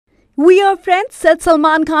We are friends, said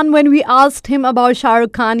Salman Khan when we asked him about Shah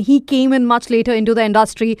Rukh Khan. He came in much later into the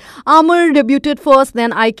industry. Amar debuted first,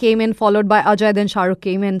 then I came in, followed by Ajay, then Shah Rukh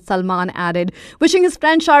came in, Salman added. Wishing his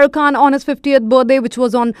friend Shah Rukh Khan on his 50th birthday, which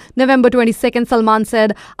was on November 22nd, Salman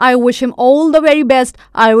said, I wish him all the very best.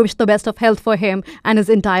 I wish the best of health for him and his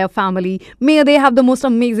entire family. May they have the most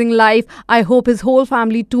amazing life. I hope his whole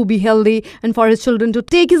family too be healthy and for his children to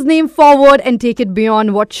take his name forward and take it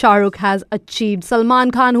beyond what Shah Rukh has achieved. Salman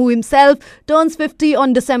Khan, who himself turns 50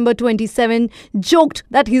 on December 27, joked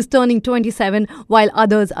that he's turning 27 while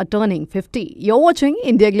others are turning 50. You're watching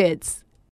India Glitz.